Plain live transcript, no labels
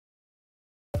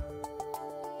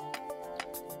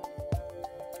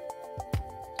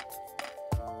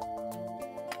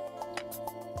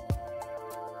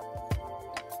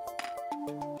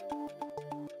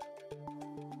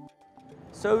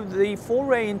So the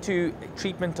foray into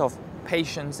treatment of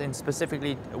patients, and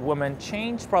specifically women,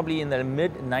 changed probably in the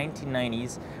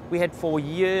mid-1990s. We had for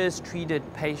years treated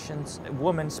patients,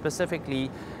 women specifically,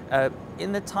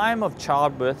 in the time of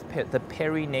childbirth, the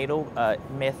perinatal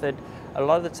method. A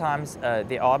lot of the times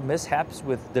there are mishaps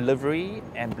with delivery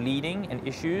and bleeding and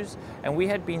issues, and we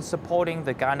had been supporting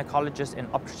the gynecologists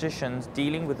and obstetricians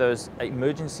dealing with those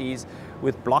emergencies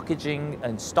with blockaging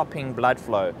and stopping blood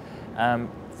flow.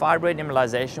 Fibroid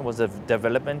embolization was a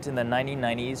development in the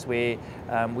 1990s where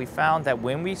we found that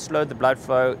when we slowed the blood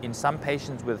flow in some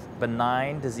patients with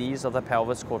benign disease of the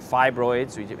pelvis called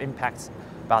fibroids, which impacts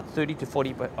about 30 to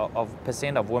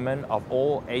 40% of women of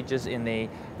all ages in their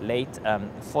late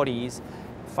 40s,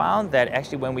 found that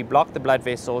actually when we blocked the blood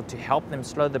vessel to help them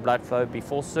slow the blood flow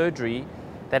before surgery,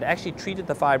 that actually treated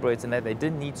the fibroids and that they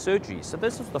didn't need surgery. So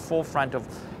this was the forefront of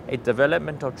a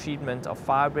developmental treatment of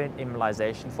fibroid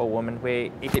embolization for women, where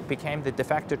it became the de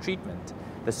facto treatment.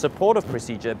 The supportive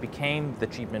procedure became the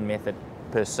treatment method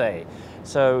per se.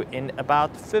 So in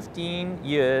about 15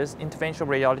 years, interventional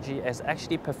radiology has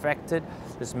actually perfected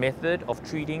this method of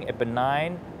treating a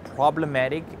benign,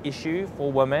 problematic issue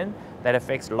for women that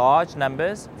affects large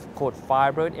numbers, called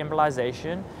fibroid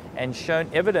embolization, and shown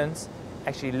evidence,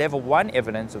 actually level 1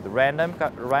 evidence of the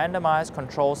randomized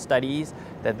control studies,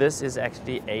 that this is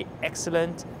actually an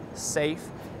excellent,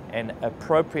 safe and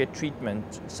appropriate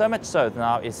treatment. So much so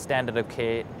now is standard of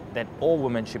care that all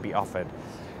women should be offered.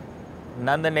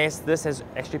 Nonetheless, this has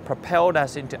actually propelled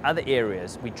us into other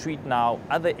areas. We treat now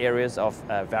other areas of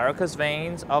varicose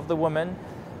veins of the woman,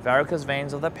 varicose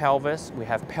veins of the pelvis. We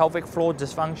have pelvic floor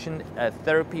dysfunction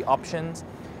therapy options,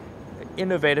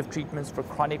 innovative treatments for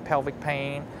chronic pelvic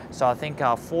pain. So I think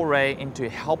our foray into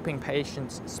helping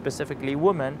patients, specifically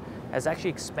women, has actually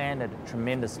expanded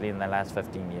tremendously in the last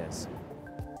 15 years.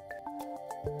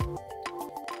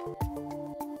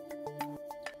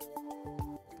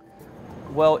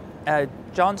 Well,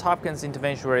 Johns Hopkins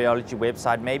Interventional Radiology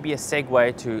website may be a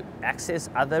segue to access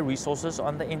other resources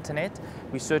on the internet.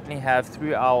 We certainly have,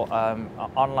 through our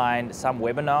online, some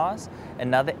webinars.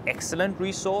 Another excellent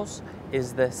resource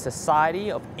is the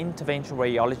Society of Interventional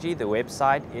Radiology. The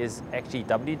website is actually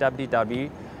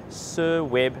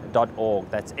www.sirweb.org.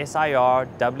 That's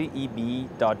SIRWEB.org.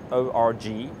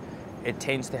 It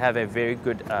tends to have a very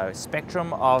good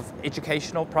spectrum of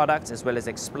educational products, as well as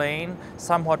explain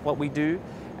somewhat what we do,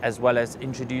 as well as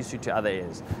introduce you to other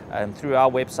areas. Through our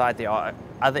website, there are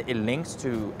other links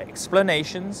to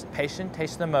explanations, patient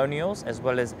testimonials, as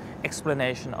well as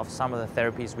explanation of some of the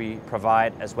therapies we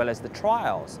provide, as well as the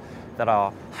trials that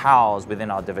are housed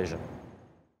within our division.